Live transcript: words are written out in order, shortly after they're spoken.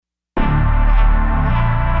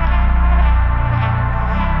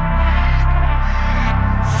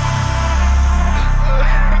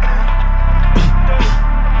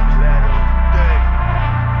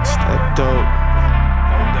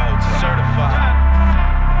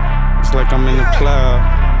dance like I'm in the cloud.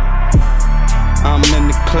 I'm in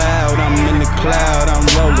the cloud, I'm in the cloud, I'm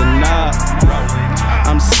rolling up.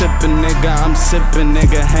 I'm sippin',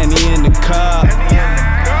 nigga, Henny in the cup.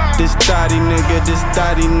 This thotty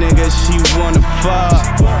nigga, she wanna fuck.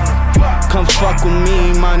 Come fuck with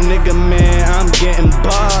me, my nigga, man, I'm getting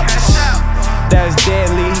bucks. That's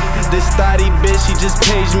deadly. This thotty bitch, she just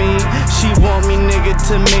paged me. She want me, nigga,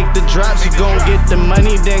 to make the drop. She gon' get the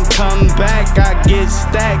money, then come back. I get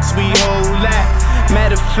stacks, we hold that.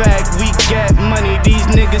 Matter of fact, we get money. These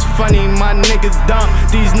niggas funny, my niggas dumb.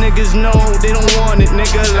 These niggas know they don't want it,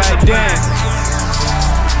 nigga, like damn.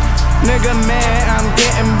 Nigga, man, I'm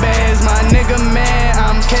getting bands. My nigga, man,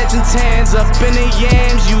 I'm catching tans up in the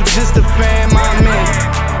yams. You just a fan, my man.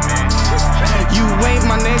 You ain't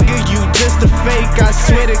my nigga, you just a fake. I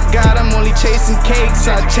swear to God, I'm only chasing cakes.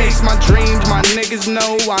 I chase my dreams, my niggas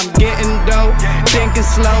know I'm getting dope. Thinking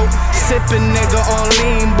slow, sipping nigga on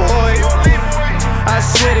lean, boy. I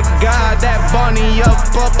swear to God, that Barney up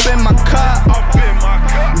in my cup.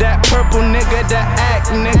 That purple nigga, that act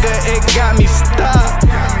nigga, it got me stuck.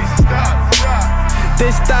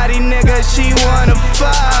 This thotty nigga, she wanna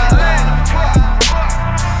fuck.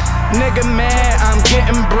 Nigga, man, I'm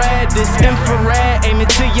getting bread. This infrared, aim it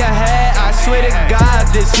to your head. I swear to God,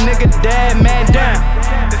 this nigga dead, man, damn.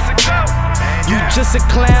 You just a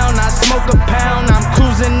clown, I smoke a pound. I'm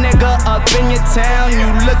cruising, nigga, up in your town. You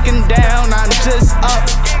looking down, I'm just up.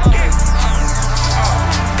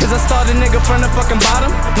 Cause I started nigga from the fucking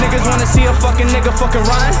bottom. Niggas wanna see a fucking nigga fucking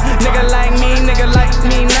rhyme. Nigga like me,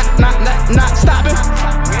 not stopping.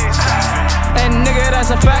 And nigga,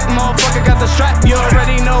 that's a fact, motherfucker got the strap. You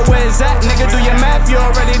already know where it's at, nigga, do your math. You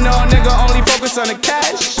already know, nigga, only focus on the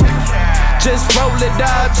cash. Just roll it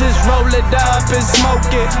up and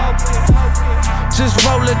smoke it. Just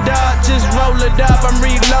roll it up, I'm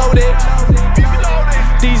reloaded.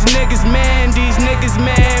 These niggas, man, be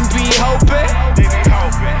hoping.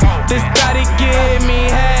 This thotty give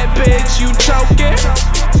me head, bitch, you choking.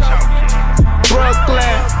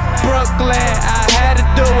 Brooklyn, I had to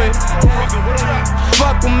do it.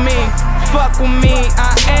 Fuck with me,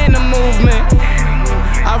 I ain't a movement.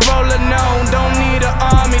 I roll alone, don't need an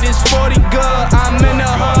army, this 40 good. I'm in the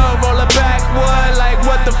hood, roll a backwood, like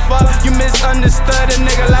what the fuck? You misunderstood a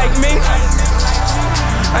nigga like me?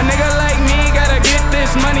 A nigga like me gotta get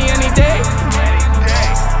this money any day.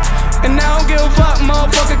 And I don't give a fuck,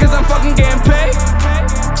 motherfucker, cause I'm fucking getting paid.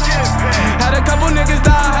 Had a couple niggas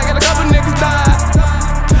die, I got a couple niggas die.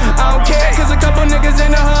 I don't care, cause a couple niggas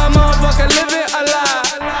in the hood, motherfucker, living a lie.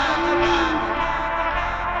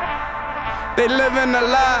 They living a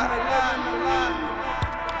lie.